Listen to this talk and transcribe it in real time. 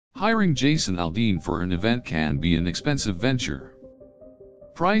Hiring Jason Aldean for an event can be an expensive venture.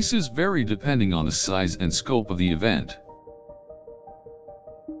 Prices vary depending on the size and scope of the event.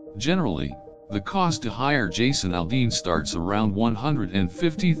 Generally, the cost to hire Jason Aldean starts around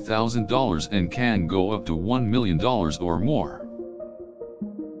 $150,000 and can go up to $1 million or more.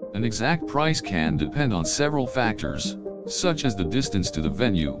 An exact price can depend on several factors, such as the distance to the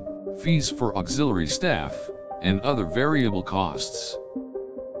venue, fees for auxiliary staff, and other variable costs.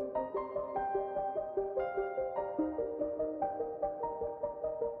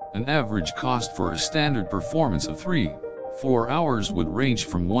 An average cost for a standard performance of 3-4 hours would range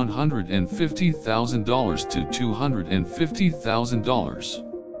from $150,000 to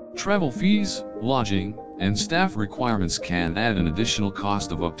 $250,000. Travel fees, lodging, and staff requirements can add an additional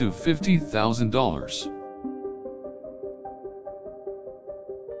cost of up to $50,000.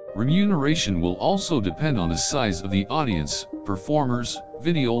 Remuneration will also depend on the size of the audience, performers,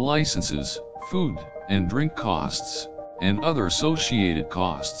 video licenses, food and drink costs, and other associated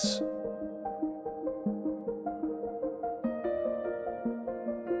costs.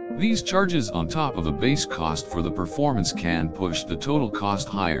 These charges on top of the base cost for the performance can push the total cost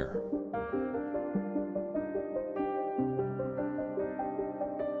higher.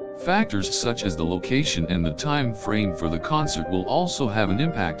 Factors such as the location and the time frame for the concert will also have an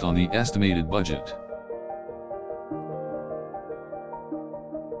impact on the estimated budget.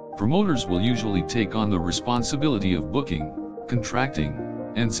 Promoters will usually take on the responsibility of booking, contracting,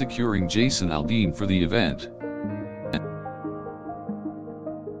 and securing Jason Aldean for the event.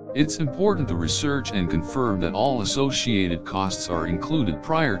 It's important to research and confirm that all associated costs are included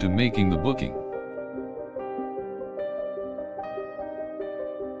prior to making the booking.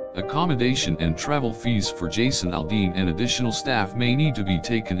 Accommodation and travel fees for Jason Aldean and additional staff may need to be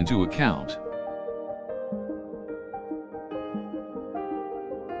taken into account.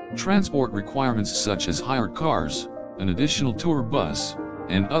 Transport requirements such as hired cars, an additional tour bus,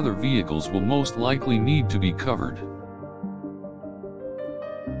 and other vehicles will most likely need to be covered.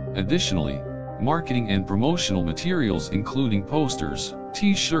 Additionally, marketing and promotional materials including posters,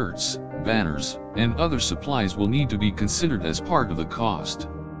 t-shirts, banners, and other supplies will need to be considered as part of the cost.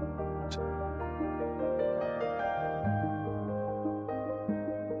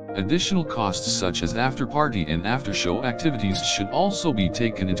 Additional costs such as after-party and after-show activities should also be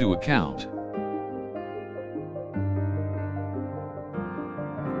taken into account.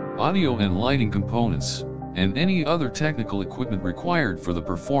 Audio and lighting components, and any other technical equipment required for the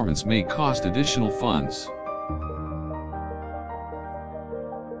performance may cost additional funds.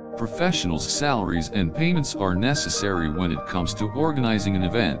 Professionals' salaries and payments are necessary when it comes to organizing an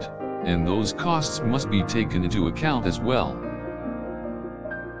event, and those costs must be taken into account as well.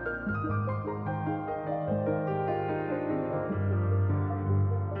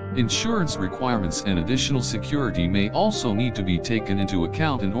 Insurance requirements and additional security may also need to be taken into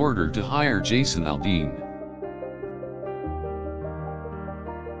account in order to hire Jason Aldean.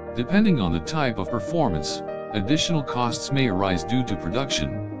 Depending on the type of performance, additional costs may arise due to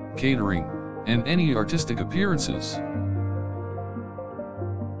production, catering, and any artistic appearances.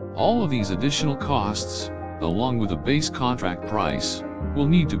 All of these additional costs, along with a base contract price, will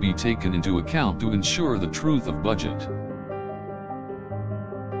need to be taken into account to ensure the truth of budget.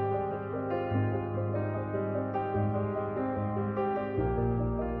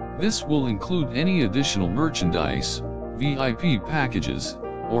 This will include any additional merchandise, VIP packages,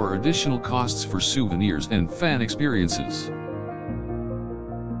 or additional costs for souvenirs and fan experiences.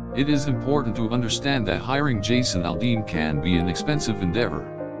 It is important to understand that hiring Jason Aldean can be an expensive endeavor.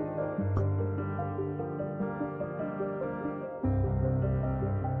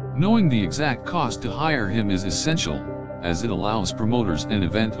 Knowing the exact cost to hire him is essential, as it allows promoters and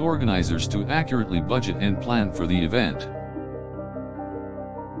event organizers to accurately budget and plan for the event.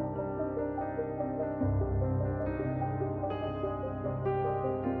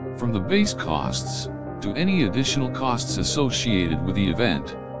 From the base costs, to any additional costs associated with the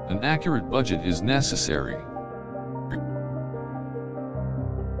event, an accurate budget is necessary.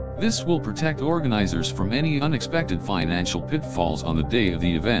 This will protect organizers from any unexpected financial pitfalls on the day of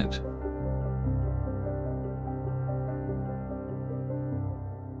the event.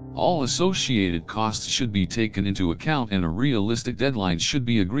 All associated costs should be taken into account and a realistic deadline should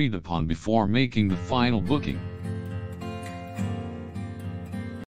be agreed upon before making the final booking.